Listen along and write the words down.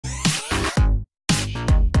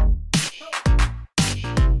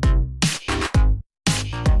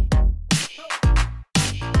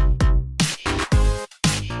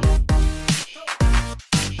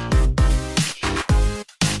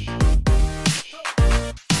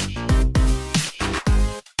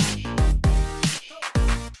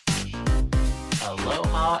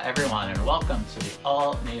everyone, and welcome to the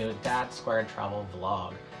all-new Dad Squared Travel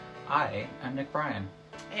vlog. I am Nick Bryan.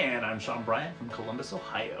 And I'm Sean Bryant from Columbus,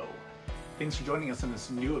 Ohio. Thanks for joining us in this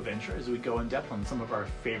new adventure as we go in depth on some of our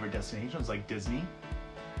favorite destinations like Disney,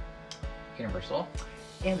 Universal,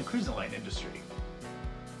 and the cruise line industry.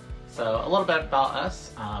 So a little bit about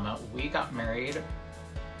us. We got married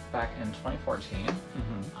back in 2014.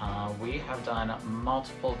 We have done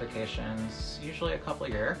multiple vacations, usually a couple a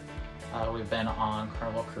year. We've been on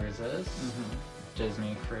Carnival cruises,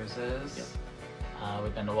 Disney cruises. Yep.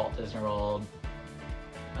 We've been to Walt Disney World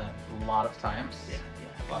a lot of times.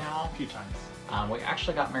 A few times. We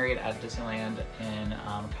actually got married at Disneyland in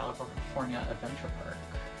California Adventure Park.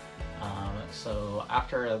 So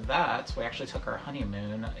after that, we actually took our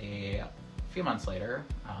honeymoon a few months later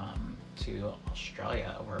to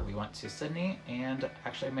Australia, where we went to Sydney and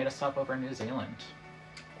actually made a stop over in New Zealand.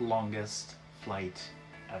 Longest flight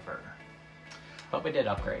ever. But we did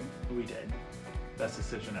upgrade. We did. Best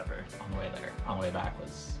decision ever. On the way there. On the way back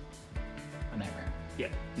was a nightmare. Yeah,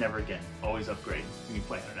 never again. Always upgrade when you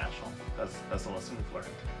fly international. That's the lesson we've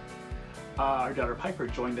learned. Our daughter Piper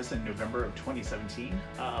joined us in November of 2017.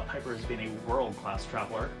 Piper has been a world-class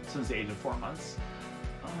traveler since the age of 4 months.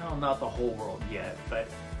 Well, not the whole world yet, but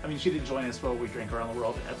I mean, she did join us while we drank around the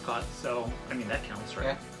world at Epcot, so I mean, that counts,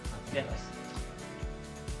 right? Yeah.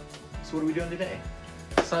 So what are we doing today?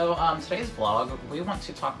 So today's vlog, we want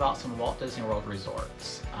to talk about some Walt Disney World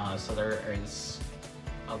resorts. So there is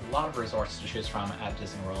a lot of resorts to choose from at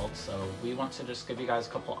Disney World, so we want to just give you guys a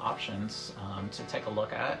couple options to take a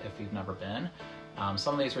look at if you've never been.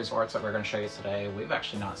 Some of these resorts that we're going to show you today, we've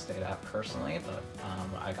actually not stayed at personally, but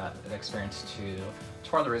I got an experience to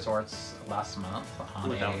tour the resorts last month on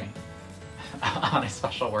on a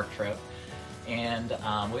special work trip. And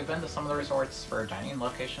we've been to some of the resorts for dining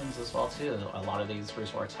locations as well too. A lot of these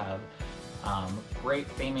resorts have great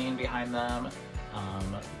theming behind them,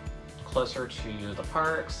 closer to the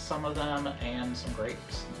parks, some of them, and some great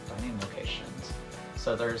dining locations.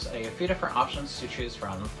 So there's a few different options to choose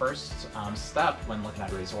from. First step when looking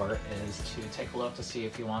at a resort is to take a look to see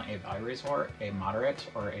if you want a value resort, a moderate,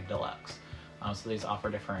 or a deluxe. So these offer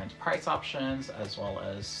different price options as well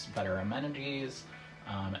as better amenities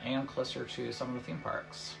and closer to some of the theme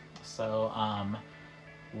parks. So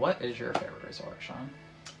what is your favorite resort, Sean?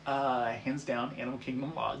 Hands down, Animal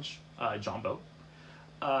Kingdom Lodge, John Boat.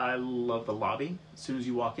 I love the lobby. As soon as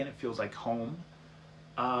you walk in, it feels like home.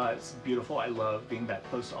 It's beautiful. I love being that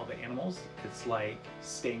close to all the animals. It's like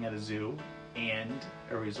staying at a zoo and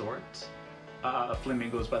a resort.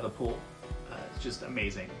 Flamingos by the pool. It's just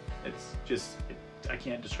amazing. It's just, I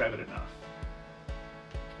can't describe it enough.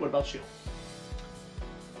 What about you?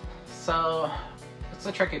 So it's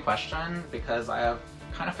a tricky question because I have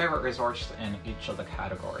kind of favorite resorts in each of the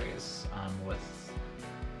categories. With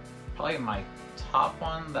probably my top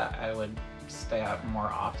one that I would stay at more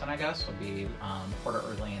often, I guess, would be Port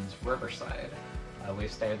Orleans Riverside.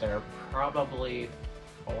 We've stayed there probably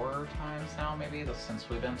 4 times now, maybe, since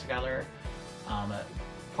we've been together.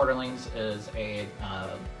 Port Orleans is a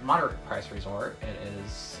moderate price resort. It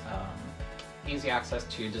is easy access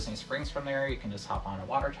to Disney Springs from there. You can just hop on a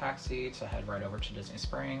water taxi to head right over to Disney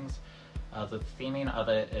Springs. The theming of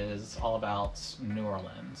it is all about New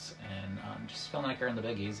Orleans and just feeling like you're in the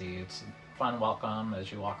Big Easy. It's a fun welcome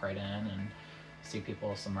as you walk right in and see people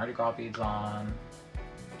with some Mardi Gras beads on.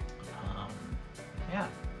 Yeah.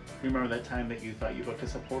 Remember that time that you thought you booked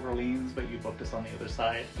us at Port Orleans, but you booked us on the other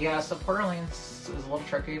side? Yeah, so Port Orleans is a little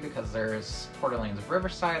tricky because there's Port Orleans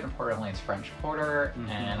Riverside and Port Orleans French Quarter,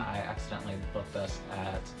 and I accidentally booked us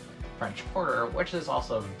at French Quarter, which is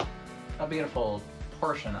also a beautiful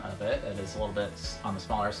portion of it. It is a little bit on the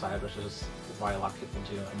smaller side, which is why a lot of people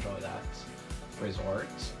do enjoy that resort.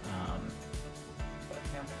 But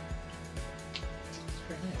yeah, it's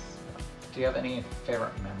pretty nice. Do you have any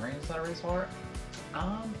favorite memories at a resort?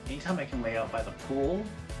 Anytime I can lay out by the pool,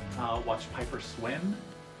 watch Piper swim,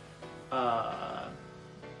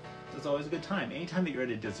 it's always a good time. Anytime that you're at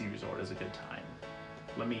a Disney resort is a good time.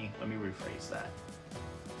 Let me rephrase that.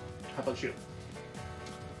 How about you?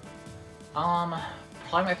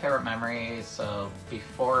 Probably my favorite memory, so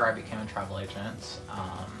before I became a travel agent,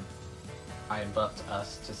 I booked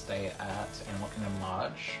us to stay at Animal Kingdom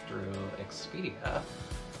Lodge through Expedia.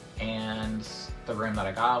 And the room that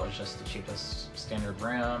I got was just the cheapest standard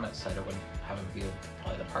room. It said it would have a view of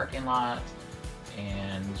probably the parking lot.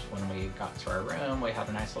 And when we got to our room, we had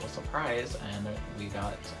a nice little surprise, and we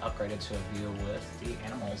got upgraded to a view with the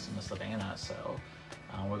animals in the savannah. So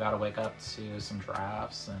we got to wake up to some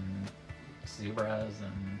giraffes and zebras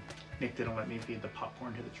and... Nick didn't let me feed the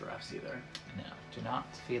popcorn to the giraffes either. No, do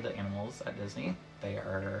not feed the animals at Disney. They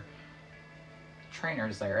are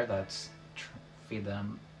trainers there that feed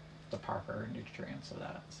them the proper nutrients of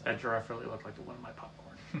that. So. That giraffe really looked like one of my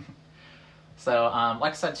popcorn. So,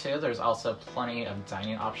 like I said too, there's also plenty of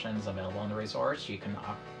dining options available in the resorts. You can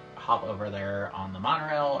hop over there on the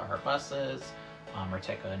monorail or buses, or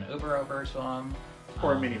take an Uber over to them.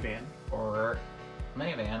 Or a minivan. Or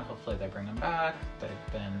minivan. Hopefully they bring them back. They've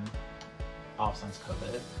been off since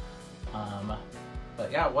COVID.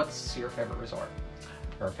 But yeah, what's your favorite resort?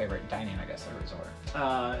 Or favorite dining, I guess, at a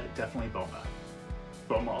resort? Definitely Boma.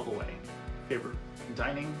 Boma all the way. Favorite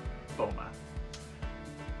dining, Boma.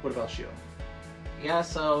 What about you? Yeah,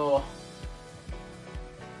 so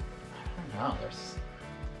I don't know.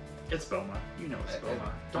 It's Boma. You know it's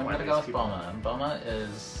Boma. I'm gonna go with Boma. Boma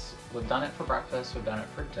is, we've done it for breakfast, we've done it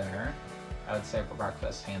for dinner. I would say for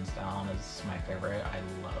breakfast, hands down, is my favorite.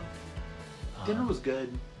 I love. Dinner was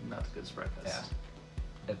good, not as good as breakfast.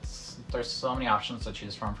 Yeah. There's so many options to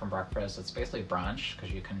choose from breakfast. It's basically brunch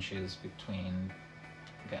because you can choose between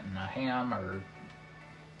getting a ham or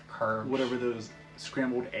carbs. Whatever those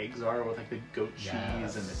scrambled eggs are with like the goat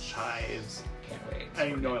cheese and the chives. Can't wait. I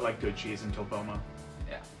didn't know I liked goat cheese until Boma.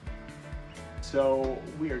 Yeah. So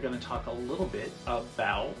we are going to talk a little bit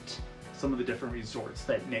about some of the different resorts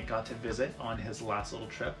that Nick got to visit on his last little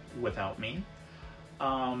trip without me.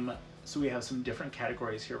 So we have some different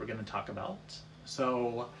categories here we're going to talk about.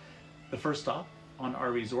 So the first stop on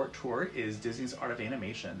our resort tour is Disney's Art of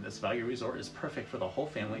Animation. This value resort is perfect for the whole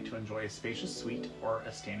family to enjoy a spacious suite or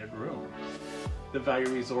a standard room. The value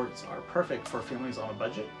resorts are perfect for families on a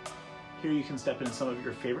budget. Here you can step into some of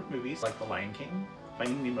your favorite movies like The Lion King,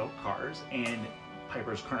 Finding Nemo, Cars, and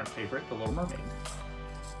Piper's current favorite, The Little Mermaid.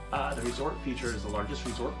 The resort features the largest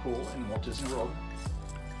resort pool in Walt Disney World,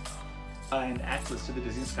 and access to the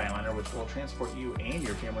Disney Skyliner, which will transport you and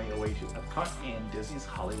your family away to Epcot and Disney's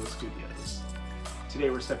Hollywood Studios. Today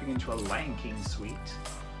we're stepping into a Lion King suite.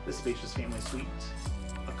 This spacious family suite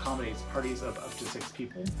accommodates parties of up to 6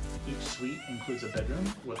 people. Each suite includes a bedroom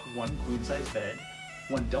with one queen-size bed,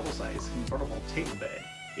 one double-size convertible table bed,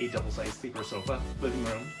 a double-size sleeper sofa, living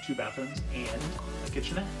room, 2 bathrooms, and a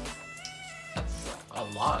kitchenette. That's a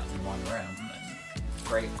lot in one room, and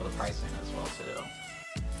great for the pricing as well too.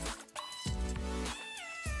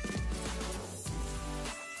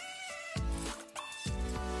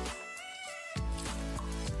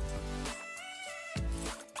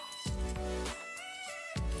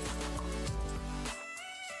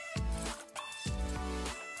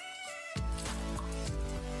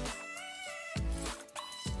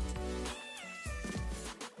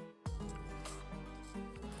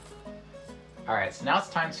 Alright, so now it's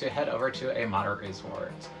time to head over to a moderate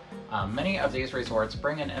resort. Many of these resorts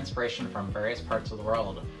bring in inspiration from various parts of the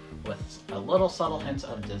world, with a little subtle hint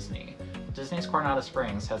of Disney. Disney's Coronado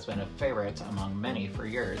Springs has been a favorite among many for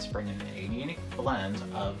years, bringing a unique blend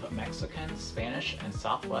of Mexican, Spanish, and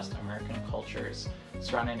Southwest American cultures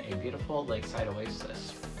surrounding a beautiful lakeside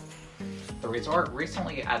oasis. The resort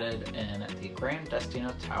recently added in the Grand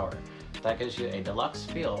Destino Tower that gives you a deluxe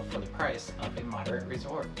feel for the price of a moderate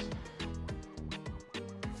resort.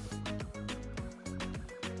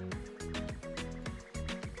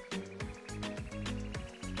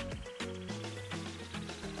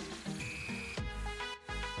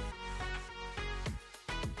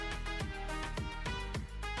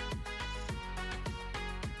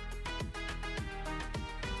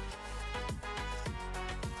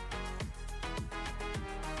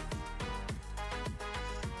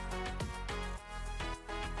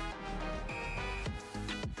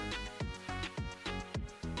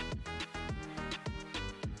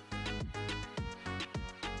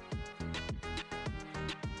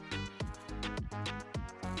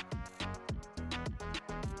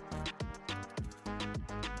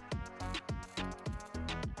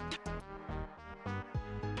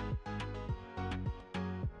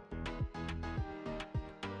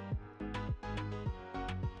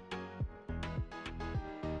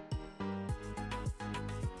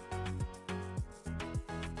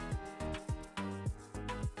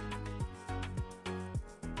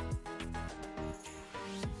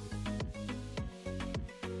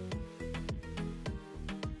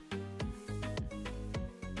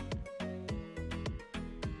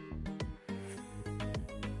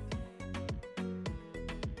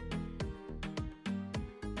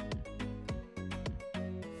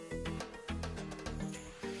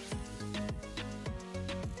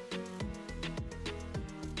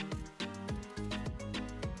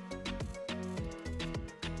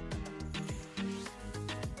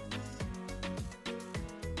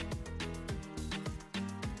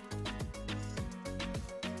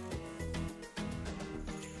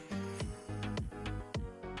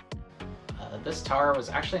 This tower was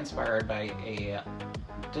actually inspired by a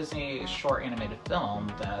Disney short animated film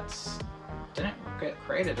that didn't get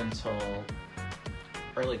created until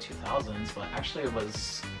early 2000s, but actually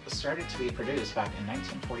was started to be produced back in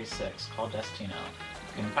 1946 called Destino.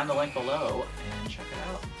 You can find the link below and check it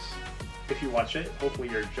out. If you watch it, hopefully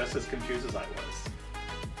you're just as confused as I was.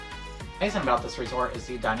 Amazing about this resort is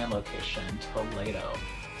the dining location, Toledo.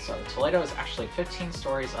 So Toledo is actually 15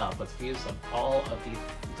 stories up with views of all of the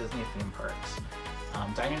Disney theme parks.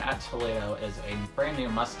 Dining at Toledo is a brand new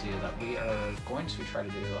must-do that we are going to try to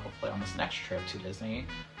do hopefully on this next trip to Disney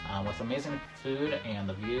with amazing food, and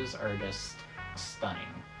the views are just stunning.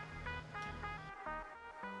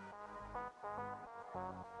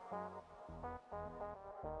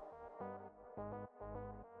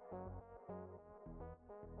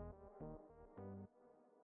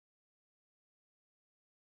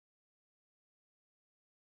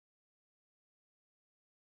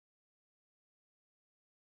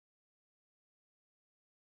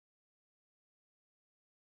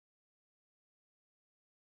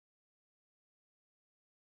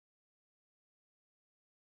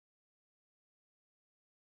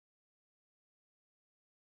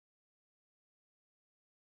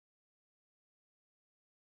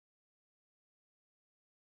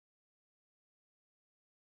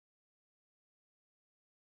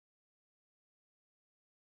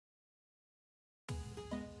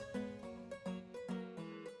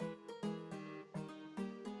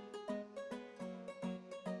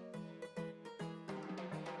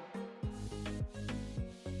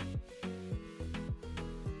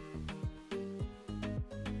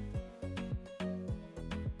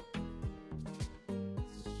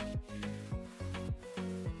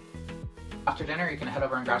 After dinner, you can head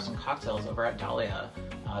over and grab some cocktails over at Dahlia.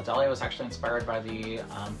 Dahlia was actually inspired by the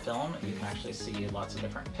film. You can actually see lots of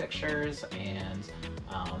different pictures and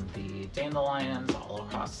the dandelions all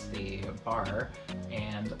across the bar,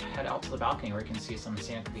 and head out to the balcony where you can see some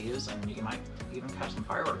scenic views, and you might even catch some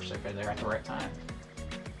fireworks if you're there at the right time.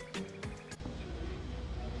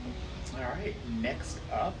 All right, next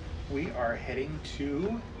up, we are heading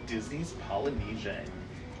to Disney's Polynesian.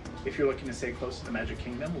 If you're looking to stay close to the Magic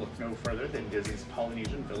Kingdom, look no further than Disney's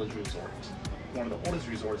Polynesian Village Resort. One of the oldest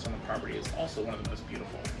resorts on the property, is also one of the most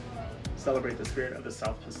beautiful. Celebrate the spirit of the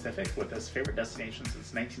South Pacific with this favorite destination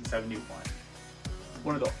since 1971.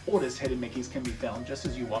 One of the oldest hidden Mickeys can be found just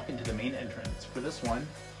as you walk into the main entrance. For this one,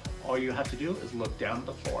 all you have to do is look down at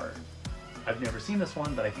the floor. I've never seen this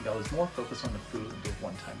one, but I think I was more focused on the food the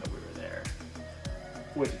one time that we were there.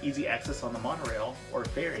 With easy access on the monorail or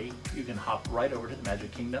ferry, you can hop right over to the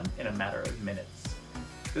Magic Kingdom in a matter of minutes.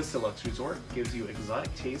 This deluxe resort gives you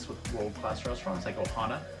exotic tastes with world-class restaurants like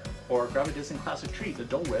Ohana, or grab a Disney classic treat, the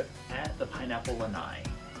Dole Whip, at the Pineapple Lanai.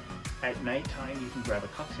 At nighttime, you can grab a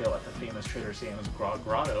cocktail at the famous Trader Sam's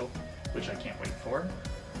Grotto, which I can't wait for.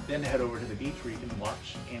 Then head over to the beach where you can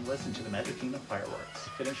watch and listen to the Magic Kingdom fireworks.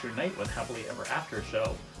 Finish your night with Happily Ever After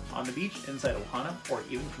show on the beach, inside Ohana, or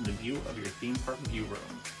even from the view of your theme park view room.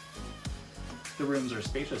 The rooms are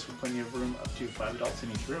spacious with plenty of room up to 5 adults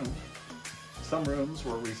in each room. Some rooms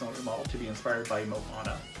were recently remodeled to be inspired by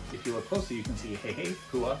Moana. If you look closely, you can see Heihei,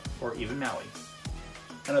 Pua, or even Maui.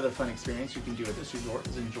 Another fun experience you can do at this resort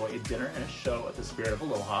is enjoy a dinner and a show at the Spirit of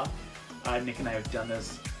Aloha. Nick and I have done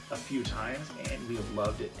this a few times, and we have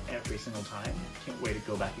loved it every single time. Can't wait to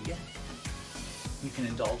go back again. You can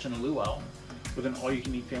indulge in a luau with an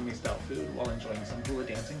all-you-can-eat family-style food while enjoying some hula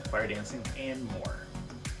dancing, fire dancing, and more.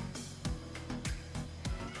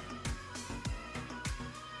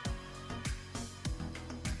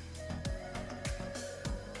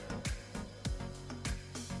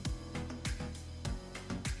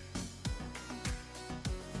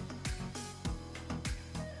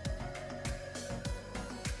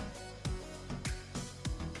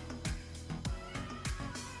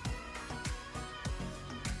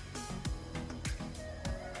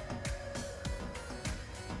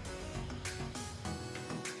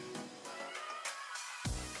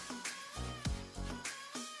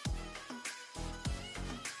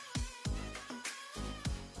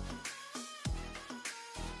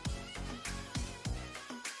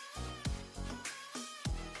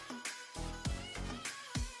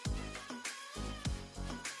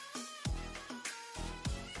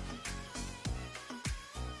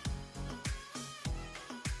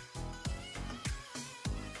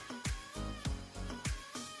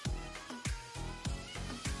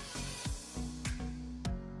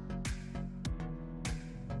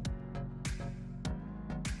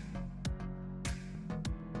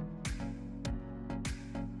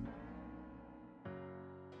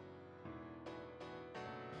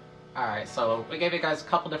 Alright, so we gave you guys a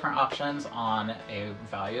couple different options on a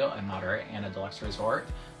value, a moderate, and a deluxe resort.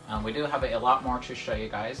 We do have a lot more to show you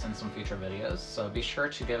guys in some future videos, so be sure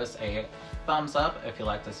to give us a thumbs up if you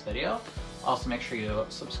like this video. Also make sure you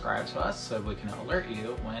subscribe to us so we can alert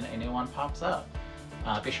you when a new one pops up.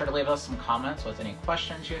 Be sure to leave us some comments with any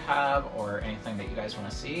questions you have or anything that you guys want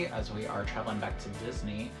to see, as we are traveling back to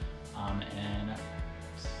Disney in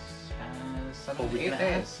 7 to 8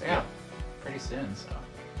 days. Yeah, pretty soon.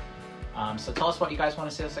 So tell us what you guys want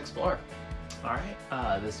to see us explore.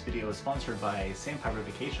 Alright, this video is sponsored by Sandpiper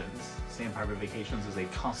Vacations. Sandpiper Vacations is a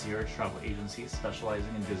concierge travel agency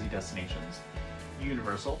specializing in Disney destinations,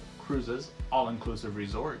 Universal, cruises, all-inclusive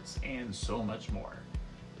resorts, and so much more.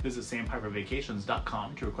 Visit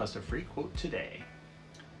sandpipervacations.com to request a free quote today.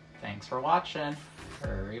 Thanks for watching.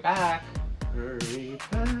 Hurry back. Hurry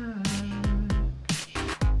back.